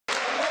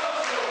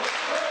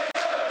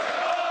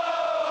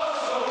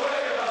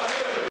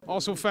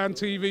Arsenal Fan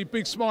TV,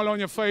 big smile on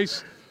your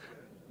face.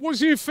 What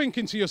was you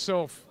thinking to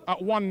yourself at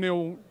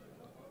 1-0,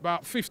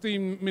 about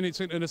 15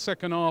 minutes into the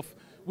second half?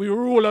 We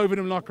were all over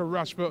them like a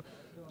rush, but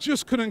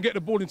just couldn't get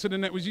the ball into the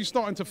net. Was you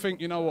starting to think,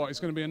 you know what,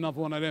 it's going to be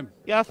another one of them?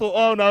 Yeah, I thought,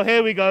 oh no,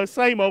 here we go,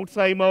 same old,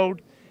 same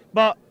old.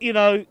 But, you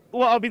know,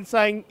 what I've been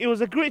saying, it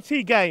was a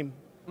gritty game.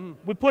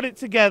 We put it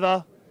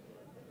together.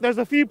 There's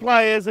a few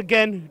players,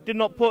 again, who did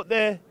not put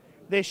their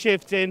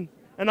shift in.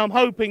 And I'm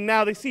hoping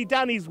now they see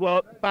Danny's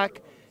work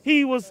back.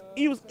 He was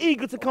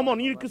eager to come on.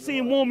 You could see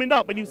him warming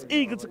up, and he was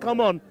eager to come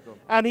on.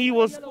 And he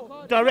was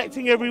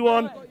directing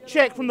everyone.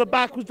 Cech from the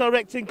back was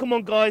directing, come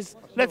on guys,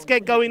 let's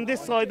get going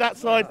this side, that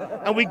side,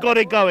 and we got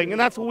it going. And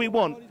that's what we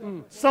want.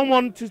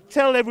 Someone to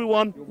tell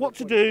everyone what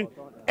to do.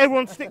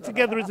 Everyone stick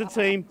together as a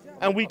team,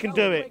 and we can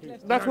do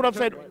it. That's what I've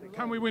said.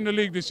 Can we win the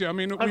league this year? I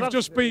mean, we've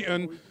just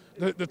beaten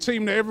the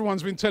team that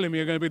everyone's been telling me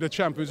are going to be the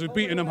champions. We've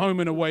beaten them home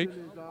and away.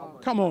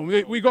 Come on,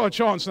 we got a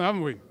chance now,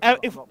 haven't we?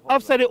 If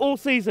I've said it all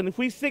season, if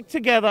we stick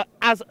together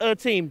as a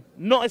team,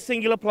 not as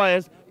singular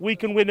players, we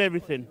can win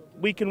everything.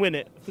 We can win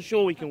it. For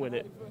sure we can win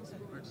it.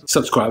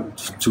 Subscribe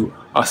to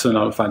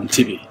Arsenal Fan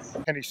TV.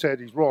 And he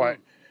said he's right.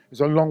 There's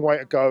a long way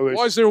to go.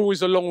 Why is there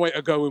always a long way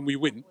to go when we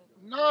win?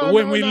 But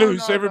when we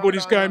lose,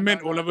 everybody's going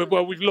mental.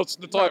 Well, we've lost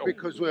the title.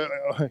 Because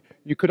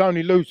you could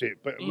only lose it,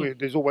 but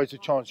there's always a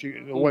chance.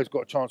 You've always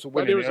got a chance of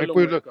winning it. If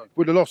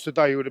we'd have lost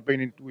today, we would have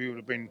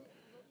been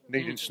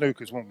needing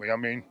snookers, wouldn't we? I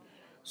mean,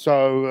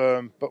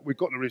 so but we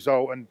got the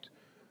result, and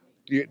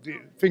the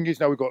thing is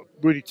now we've got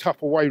really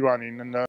tough away running, and